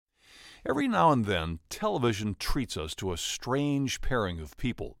Every now and then, television treats us to a strange pairing of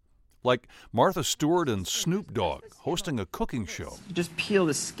people, like Martha Stewart and Snoop Dogg hosting a cooking show. You just peel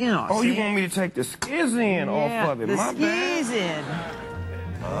the skin off. Oh, see? you want me to take the skins in off of it? The My bad. skins in.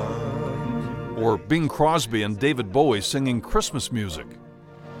 Or Bing Crosby and David Bowie singing Christmas music.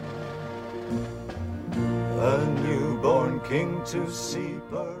 A newborn king to see.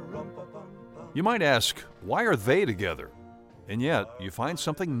 You might ask, why are they together? And yet, you find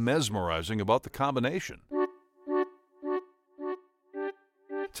something mesmerizing about the combination.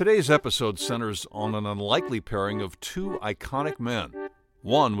 Today's episode centers on an unlikely pairing of two iconic men.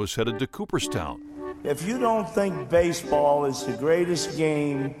 One was headed to Cooperstown. If you don't think baseball is the greatest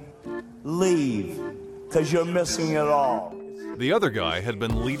game, leave, because you're missing it all. The other guy had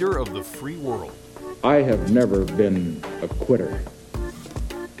been leader of the free world. I have never been a quitter.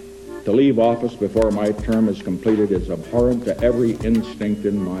 To leave office before my term is completed is abhorrent to every instinct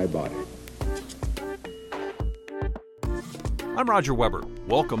in my body. I'm Roger Weber.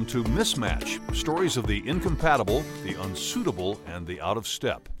 Welcome to Mismatch, stories of the incompatible, the unsuitable, and the out of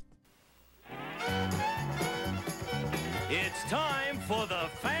step. It's time for the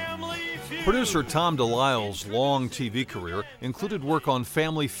Family Feud. Producer Tom DeLisle's long TV career included work on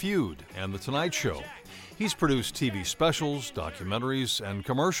Family Feud and The Tonight Show. He's produced TV specials, documentaries, and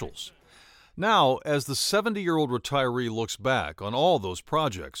commercials. Now, as the 70-year-old retiree looks back on all those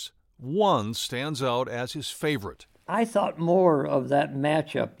projects, one stands out as his favorite. I thought more of that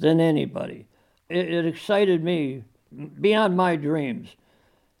matchup than anybody. It excited me beyond my dreams.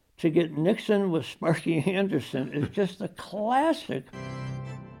 To get Nixon with Sparky Anderson is just a classic.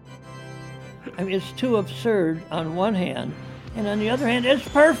 I mean, it's too absurd on one hand, and on the other hand, it's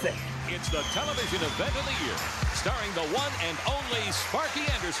perfect. It's the television event of the year, starring the one and only Sparky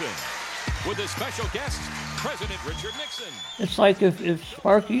Anderson, with his special guest, President Richard Nixon. It's like if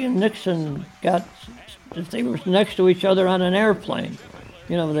Sparky and Nixon if they were next to each other on an airplane,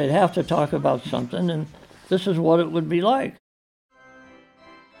 you know, they'd have to talk about something, and this is what it would be like.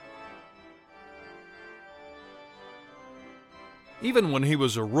 Even when he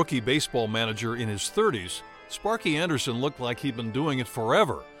was a rookie baseball manager in his 30s, Sparky Anderson looked like he'd been doing it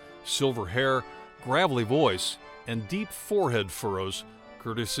forever. Silver hair, gravelly voice, and deep forehead furrows,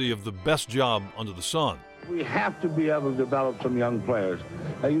 courtesy of the best job under the sun. We have to be able to develop some young players.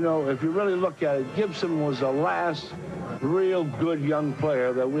 You know, if you really look at it, Gibson was the last real good young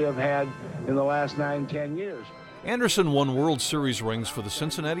player that we have had in the last 9-10 years. Anderson won World Series rings for the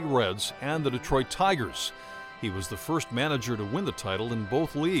Cincinnati Reds and the Detroit Tigers. He was the first manager to win the title in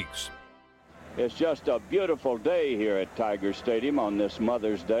both leagues. It's just a beautiful day here at Tiger Stadium on this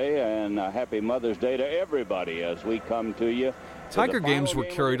Mother's Day, and a happy Mother's Day to everybody as we come to you. Tiger games were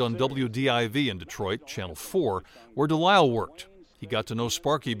carried on WDIV in Detroit, Channel 4, where DeLisle worked. He got to know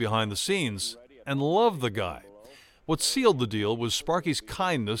Sparky behind the scenes and loved the guy. What sealed the deal was Sparky's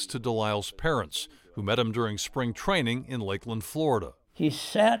kindness to DeLisle's parents, who met him during spring training in Lakeland, Florida. He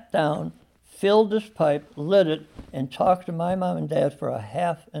sat down, filled his pipe, lit it, and talked to my mom and dad for a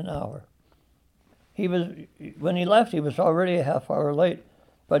half an hour. When he left, he was already a half hour late,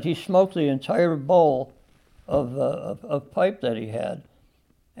 but he smoked the entire bowl of pipe that he had.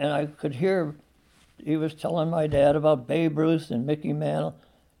 And I could hear he was telling my dad about Babe Ruth and Mickey Mantle.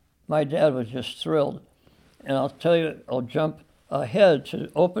 My dad was just thrilled. And I'll tell you, I'll jump ahead to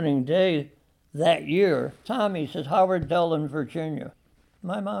opening day that year. Tommy says, Howard Dell in Virginia.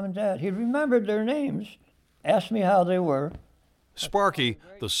 My mom and dad, he remembered their names, asked me how they were. Sparky,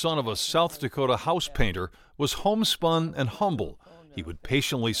 the son of a South Dakota house painter, was homespun and humble. He would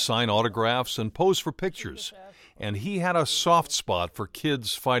patiently sign autographs and pose for pictures. And he had a soft spot for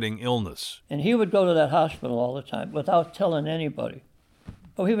kids fighting illness. And he would go to that hospital all the time without telling anybody.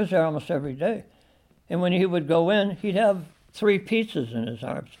 Oh, he was there almost every day. And when he would go in, he'd have 3 pizzas in his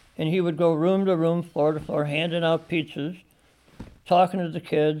arms. And he would go room to room, floor to floor, handing out pizzas, talking to the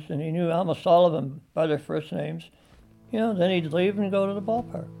kids, and he knew almost all of them by their first names. You know, then he'd leave and go to the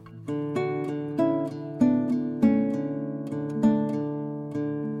ballpark.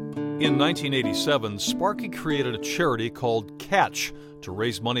 In 1987, Sparky created a charity called Catch to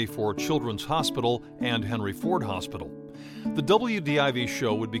raise money for Children's Hospital and Henry Ford Hospital. The WDIV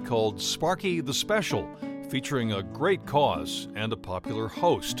show would be called Sparky the Special, featuring a great cause and a popular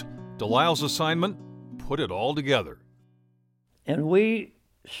host. DeLisle's assignment? Put it all together. And we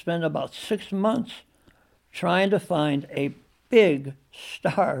spent about 6 months trying to find a big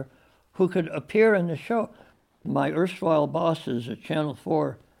star who could appear in the show. My erstwhile bosses at Channel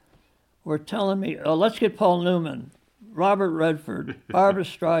 4 were telling me, let's get Paul Newman, Robert Redford, Barbra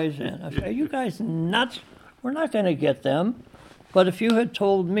Streisand. I said, are you guys nuts? We're not going to get them. But if you had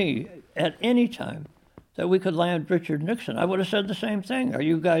told me at any time that we could land Richard Nixon, I would have said the same thing. Are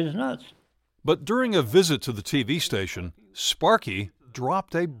you guys nuts? But during a visit to the TV station, Sparky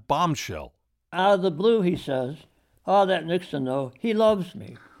dropped a bombshell. Out of the blue, he says, "Oh, that Nixon, though, he loves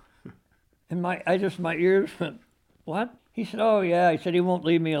me." And my ears went, "What?" He said, "Oh, yeah." He said, "He won't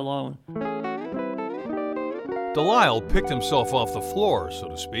leave me alone." Delisle picked himself off the floor, so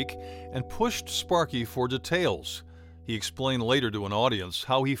to speak, and pushed Sparky for details. He explained later to an audience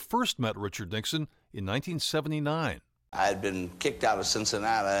how he first met Richard Nixon in 1979. I had been kicked out of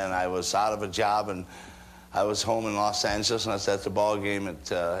Cincinnati, and I was out of a job, and I was home in Los Angeles, and I was at the ball game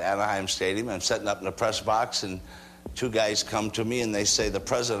at Anaheim Stadium. I'm sitting up in the press box, and two guys come to me, and they say, "The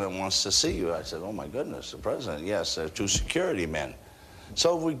president wants to see you." I said, "Oh, my goodness, the president?" "Yes, two security men."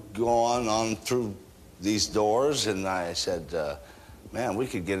 So we go on through these doors, and I said, "Man, we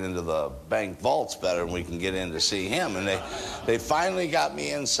could get into the bank vaults better than we can get in to see him." And they finally got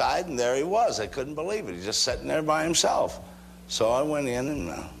me inside, and there he was. I couldn't believe it. He's just sitting there by himself. So I went in,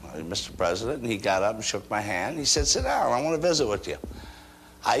 and Mr. President, and he got up and shook my hand. He said, "Sit down, I want to visit with you."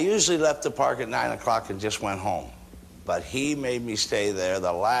 I usually left the park at 9 o'clock and just went home. But he made me stay there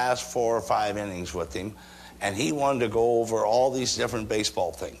the last 4 or 5 innings with him, and he wanted to go over all these different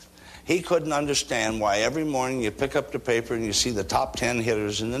baseball things. He couldn't understand why every morning you pick up the paper and you see the top 10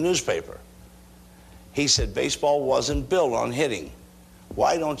 hitters in the newspaper. He said baseball wasn't built on hitting.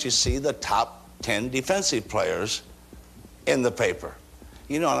 Why don't you see the top 10 defensive players in the paper?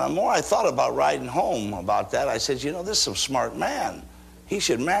 You know, and the more I thought about riding home about that, I said, you know, this is a smart man. He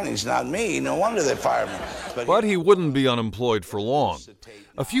should manage, not me. No wonder they fired me. But he wouldn't be unemployed for long.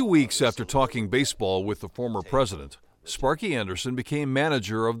 A few weeks after talking baseball with the former president, Sparky Anderson became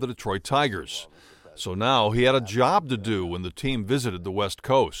manager of the Detroit Tigers. So now he had a job to do when the team visited the West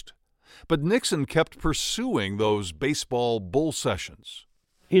Coast. But Nixon kept pursuing those baseball bull sessions.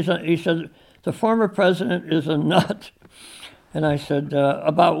 He said, "The former president is a nut." And I said,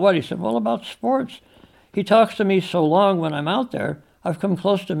 "About what?" He said, "Well, about sports. He talks to me so long when I'm out there, I've come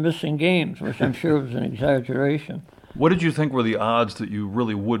close to missing games," which I'm sure was an exaggeration. What did you think were the odds that you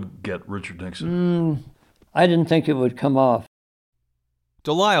really would get Richard Nixon? I didn't think it would come off.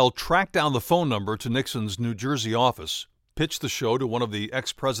 Delisle tracked down the phone number to Nixon's New Jersey office, pitched the show to one of the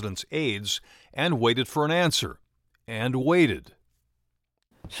ex-president's aides, and waited for an answer. And waited.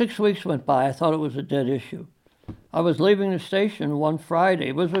 6 weeks went by. I thought it was a dead issue. I was leaving the station one Friday.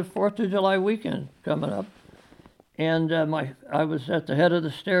 It was the 4th of July weekend coming up. And I was at the head of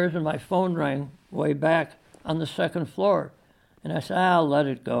the stairs, and my phone rang way back on the second floor. And I said, "I'll let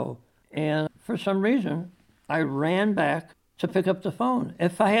it go." And for some reason, I ran back to pick up the phone.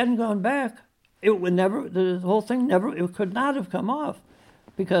 If I hadn't gone back, it would never, the whole thing it could not have come off.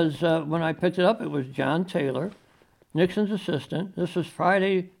 Because when I picked it up, it was John Taylor, Nixon's assistant. This was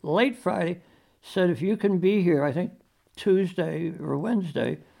Friday, late Friday, said, "If you can be here," I think Tuesday or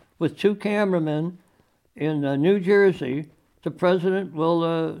Wednesday, with 2 cameramen in New Jersey, the president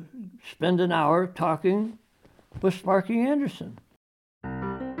will spend an hour talking with Sparky Anderson.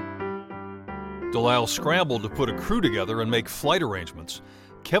 Delisle scrambled to put a crew together and make flight arrangements.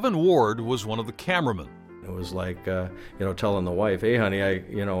 Kevin Ward was one of the cameramen. It was like, telling the wife, "Hey, honey,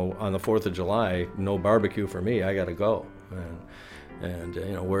 on the 4th of July, no barbecue for me. I got to go." And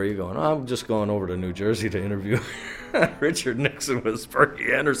where are you going? "Oh, I'm just going over to New Jersey to interview Richard Nixon with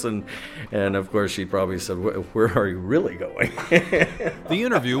Sparky Anderson." And of course, she probably said, "Where are you really going?" The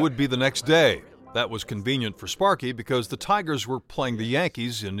interview would be the next day. That was convenient for Sparky because the Tigers were playing the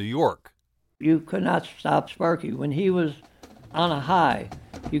Yankees in New York. You could not stop Sparky. When he was on a high,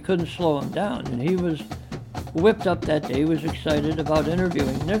 you couldn't slow him down. And he was whipped up that day. He was excited about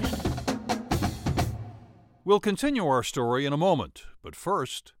interviewing Nixon. We'll continue our story in a moment, but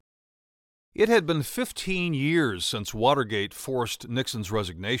first, it had been 15 years since Watergate forced Nixon's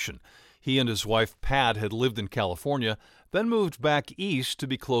resignation. He and his wife Pat had lived in California, then moved back east to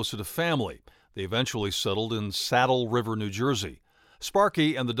be closer to family. They eventually settled in Saddle River, New Jersey.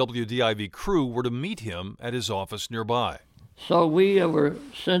 Sparky and the WDIV crew were to meet him at his office nearby. So we were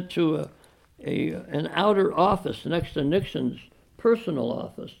sent to an outer office next to Nixon's personal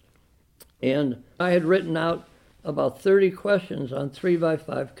office. And I had written out about 30 questions on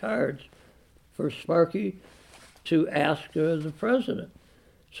 3x5 cards for Sparky to ask the president.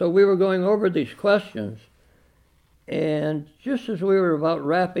 So we were going over these questions, and just as we were about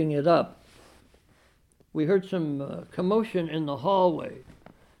wrapping it up, we heard some commotion in the hallway.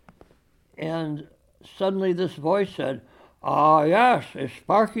 And suddenly this voice said, "Yes, is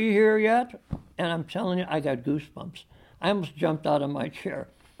Sparky here yet?" And I'm telling you, I got goosebumps. I almost jumped out of my chair.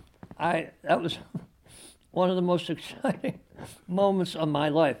 That was one of the most exciting moments of my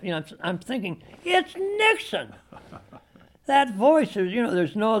life. You know, I'm thinking, it's Nixon. That voice,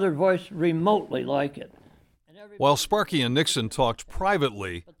 there's no other voice remotely like it. While Sparky and Nixon talked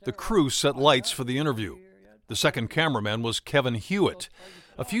privately, the crew set lights for the interview. The second cameraman was Kevin Hewitt.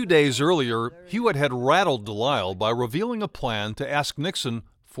 A few days earlier, Hewitt had rattled Delisle by revealing a plan to ask Nixon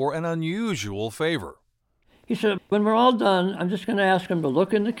for an unusual favor. He said, when we're all done, I'm just going to ask him to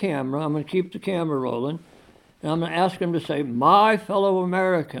look in the camera. I'm going to keep the camera rolling. And I'm going to ask him to say, "My fellow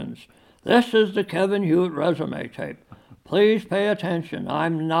Americans, this is the Kevin Hewitt resume tape. Please pay attention.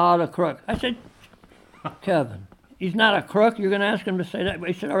 I'm not a crook." I said, "Kevin, he's not a crook? You're going to ask him to say that?"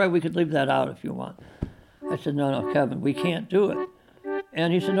 He said, "All right, we could leave that out if you want." I said, No, Kevin, we can't do it."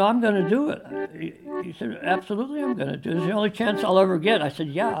 And he said, "No, I'm going to do it." He said, "Absolutely, I'm going to do it. It's the only chance I'll ever get." I said,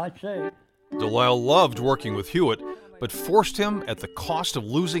 "Yeah, I'd say." Delisle loved working with Hewitt, but forced him at the cost of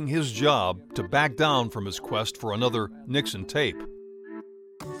losing his job to back down from his quest for another Nixon tape.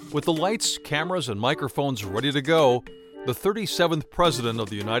 With the lights, cameras, and microphones ready to go, the 37th President of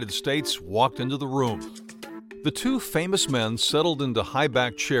the United States walked into the room. The two famous men settled into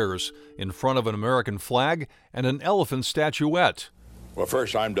high-backed chairs in front of an American flag and an elephant statuette. Well,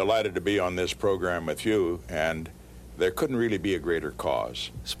 first, I'm delighted to be on this program with you, and there couldn't really be a greater cause.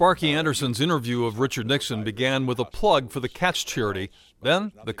 Sparky Anderson's interview of Richard Nixon began with a plug for the Catch charity.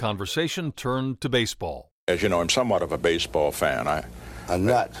 Then the conversation turned to baseball. As you know, I'm somewhat of a baseball fan. I'm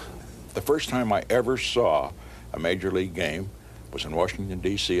not. The first time I ever saw a Major League game was in Washington,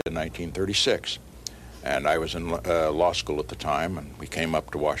 D.C. in 1936. And I was in law school at the time, and we came up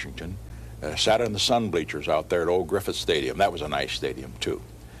to Washington, sat in the sun bleachers out there at Old Griffith Stadium. That was a nice stadium, too.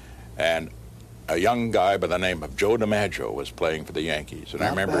 And a young guy by the name of Joe DiMaggio was playing for the Yankees. And I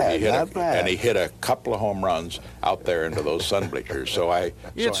remember he hit a couple of home runs out there into those sun bleachers.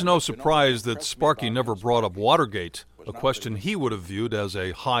 It's no surprise that Sparky never brought up Watergate, a question he would have viewed as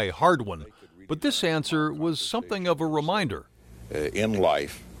a high, hard one. But this answer was something of a reminder. In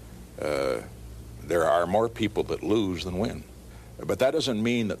life, there are more people that lose than win. But that doesn't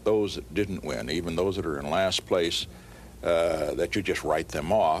mean that those that didn't win, even those that are in last place, that you just write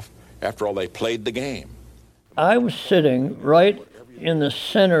them off. After all, they played the game. I was sitting right in the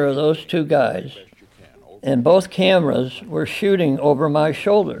center of those two guys, and both cameras were shooting over my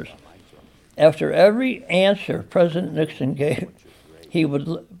shoulders. After every answer President Nixon gave,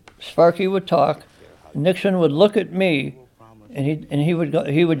 Sparky would talk, Nixon would look at me, and he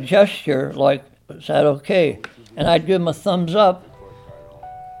would gesture like, "Is that okay?" And I'd give him a thumbs up.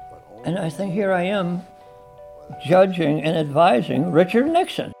 And I think here I am judging and advising Richard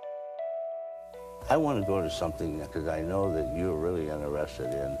Nixon. I want to go to something because I know that you're really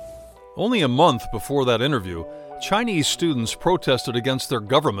interested in. Only a month before that interview, Chinese students protested against their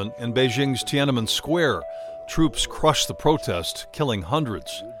government in Beijing's Tiananmen Square. Troops crushed the protest, killing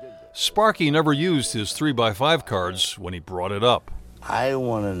hundreds. Sparky never used his 3x5 cards when he brought it up. I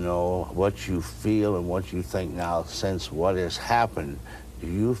want to know what you feel and what you think now since what has happened. Do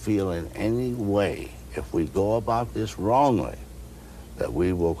you feel in any way, if we go about this wrongly, that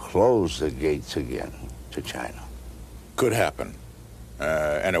we will close the gates again to China? Could happen.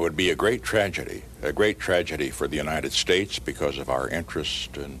 And it would be a great tragedy for the United States because of our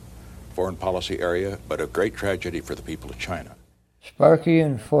interest in foreign policy area, but a great tragedy for the people of China. Sparky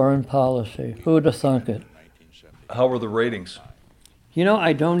and foreign policy. Who would have thunk it? How were the ratings?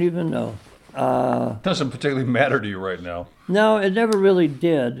 I don't even know. Doesn't particularly matter to you right now. No, it never really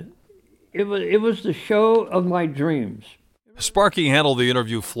did. It was the show of my dreams. Sparky handled the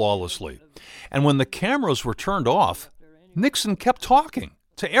interview flawlessly. And when the cameras were turned off, Nixon kept talking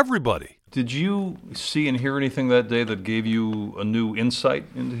to everybody. Did you see and hear anything that day that gave you a new insight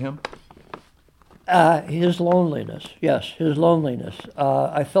into him? His loneliness. Yes, his loneliness.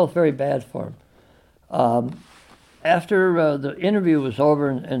 I felt very bad for him. After the interview was over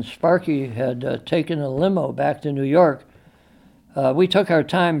and Sparky had taken a limo back to New York, we took our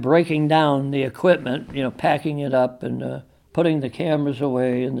time breaking down the equipment, packing it up and putting the cameras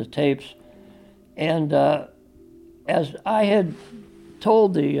away and the tapes. And as I had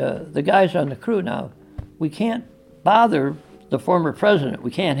told the guys on the crew, now, we can't bother the former president.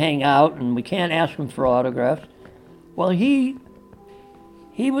 We can't hang out and we can't ask him for autographs. Well, he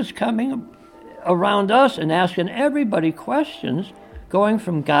was coming around us and asking everybody questions, going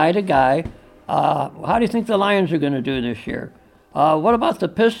from guy to guy. How do you think the Lions are going to do this year? What about the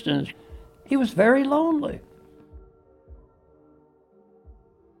Pistons? He was very lonely.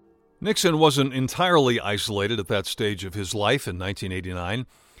 Nixon wasn't entirely isolated at that stage of his life in 1989.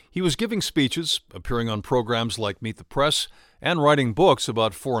 He was giving speeches, appearing on programs like Meet the Press, and writing books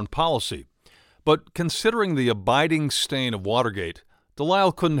about foreign policy. But considering the abiding stain of Watergate,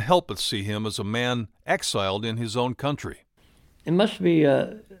 Delisle couldn't help but see him as a man exiled in his own country. It must be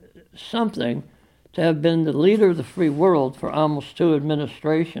something to have been the leader of the free world for almost 2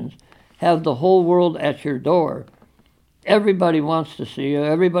 administrations, have the whole world at your door. Everybody wants to see you.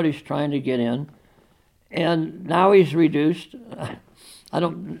 Everybody's trying to get in. And now he's reduced,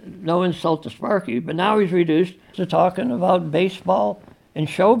 no insult to Sparky, but now he's reduced to talking about baseball and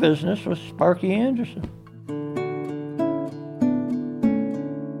show business with Sparky Anderson.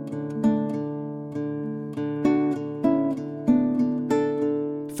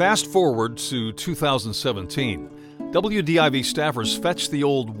 Fast forward to 2017. WDIV staffers fetch the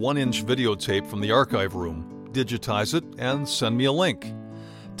old 1-inch videotape from the archive room, digitize it, and send me a link.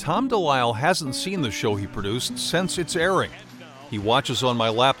 Tom Delisle hasn't seen the show he produced since its airing. He watches on my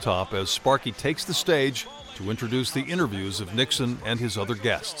laptop as Sparky takes the stage to introduce the interviews of Nixon and his other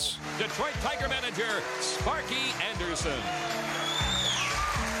guests. Detroit Tiger manager Sparky Anderson.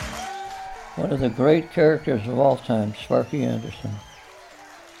 One of the great characters of all time, Sparky Anderson.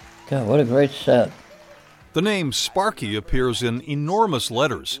 God, what a great set. The name Sparky appears in enormous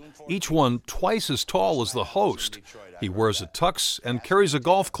letters, each one twice as tall as the host. He wears a tux and carries a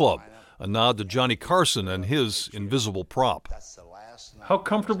golf club, a nod to Johnny Carson and his invisible prop. How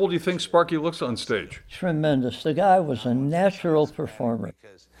comfortable do you think Sparky looks on stage? Tremendous. The guy was a natural performer.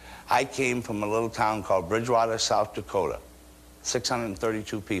 I came from a little town called Bridgewater, South Dakota,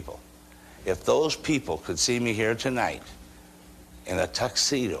 632 people. If those people could see me here tonight in a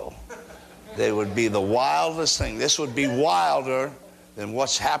tuxedo, they would be the wildest thing. This would be wilder than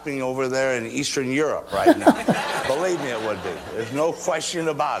what's happening over there in Eastern Europe right now. Believe me, it would be. There's no question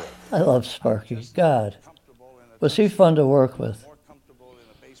about it. I love Sparky. God, was he fun to work with.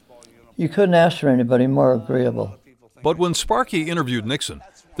 You couldn't ask for anybody more agreeable. But when Sparky interviewed Nixon,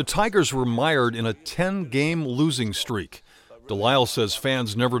 the Tigers were mired in a 10-game losing streak. Delisle says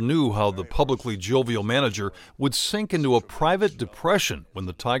fans never knew how the publicly jovial manager would sink into a private depression when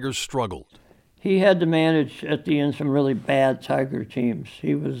the Tigers struggled. He had to manage at the end some really bad Tiger teams.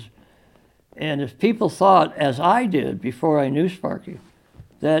 And if people thought, as I did before I knew Sparky,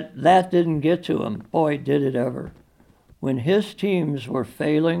 that didn't get to him, boy, did it ever. When his teams were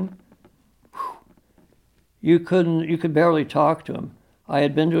failing, you could barely talk to him. I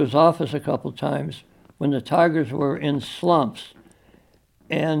had been to his office a couple times when the Tigers were in slumps,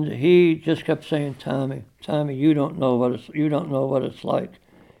 and he just kept saying, Tommy, you don't know what it's like.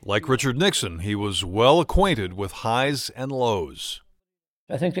 Like Richard Nixon, he was well acquainted with highs and lows.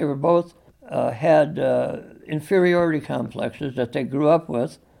 I think they were both had inferiority complexes that they grew up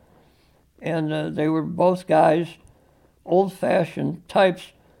with, and they were both guys, old-fashioned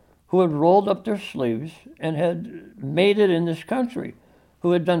types, who had rolled up their sleeves and had made it in this country,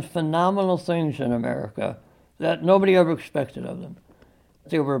 who had done phenomenal things in America that nobody ever expected of them.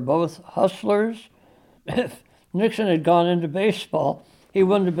 They were both hustlers. If Nixon had gone into baseball, he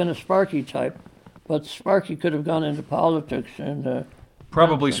wouldn't have been a Sparky type, but Sparky could have gone into politics. And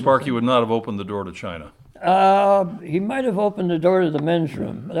probably Sparky would not have opened the door to China. He might have opened the door to the men's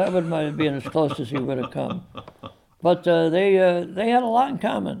room. That might have been as close as he would have come. But they had a lot in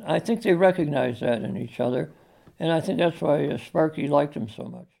common. I think they recognized that in each other, and I think that's why Sparky liked him so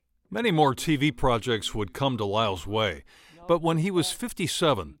much. Many more TV projects would come Delisle's way, but when he was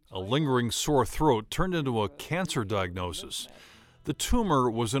 57, a lingering sore throat turned into a cancer diagnosis. The tumor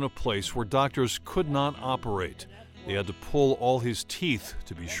was in a place where doctors could not operate. They had to pull all his teeth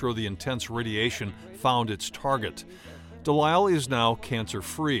to be sure the intense radiation found its target. Delisle is now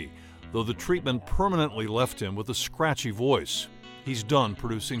cancer-free, though the treatment permanently left him with a scratchy voice. He's done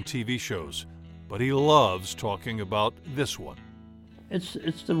producing TV shows, but he loves talking about this one.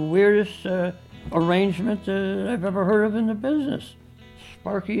 It's the weirdest arrangement I've ever heard of in the business.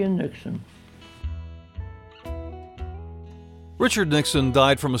 Sparky and Nixon. Richard Nixon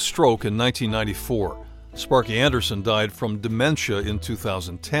died from a stroke in 1994. Sparky Anderson died from dementia in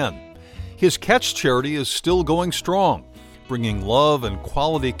 2010. His Catch charity is still going strong, bringing love and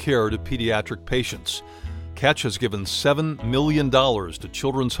quality care to pediatric patients. Catch has given $7 million to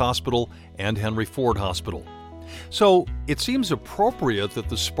Children's Hospital and Henry Ford Hospital. So it seems appropriate that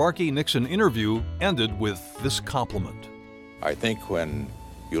the Sparky Nixon interview ended with this compliment. I think when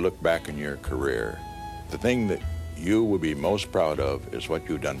you look back in your career, the thing that you will be most proud of is what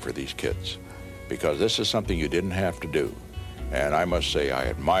you've done for these kids, because this is something you didn't have to do. And I must say I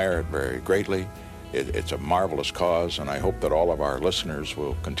admire it very greatly. It's a marvelous cause, and I hope that all of our listeners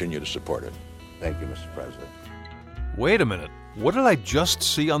will continue to support it. Thank you, Mr. President. Wait a minute. What did I just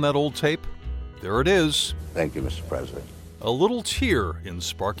see on that old tape? There it is. Thank you, Mr. President. A little tear in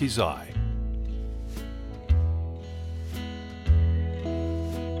Sparky's eye.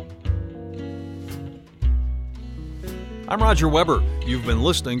 I'm Roger Weber. You've been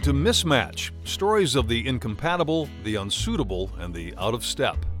listening to Mismatch, stories of the incompatible, the unsuitable, and the out of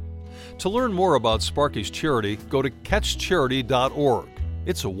step. To learn more about Sparky's charity, go to catchcharity.org.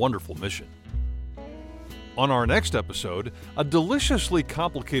 It's a wonderful mission. On our next episode, a deliciously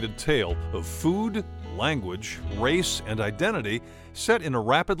complicated tale of food, language, race, and identity set in a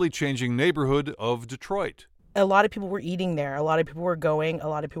rapidly changing neighborhood of Detroit. A lot of people were eating there. A lot of people were going. A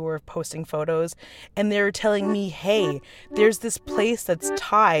lot of people were posting photos. And they were telling me, hey, there's this place that's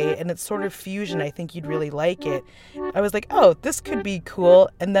Thai and it's sort of fusion. I think you'd really like it. I was like, oh, this could be cool.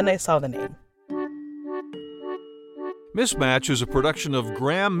 And then I saw the name. Mismatch is a production of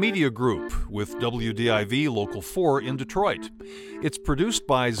Graham Media Group with WDIV Local 4 in Detroit. It's produced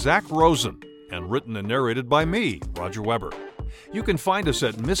by Zach Rosen and written and narrated by me, Roger Weber. You can find us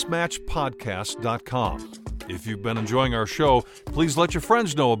at mismatchpodcast.com. If you've been enjoying our show, please let your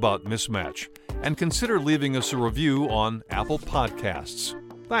friends know about Mismatch and consider leaving us a review on Apple Podcasts.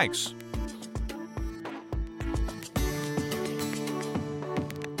 Thanks.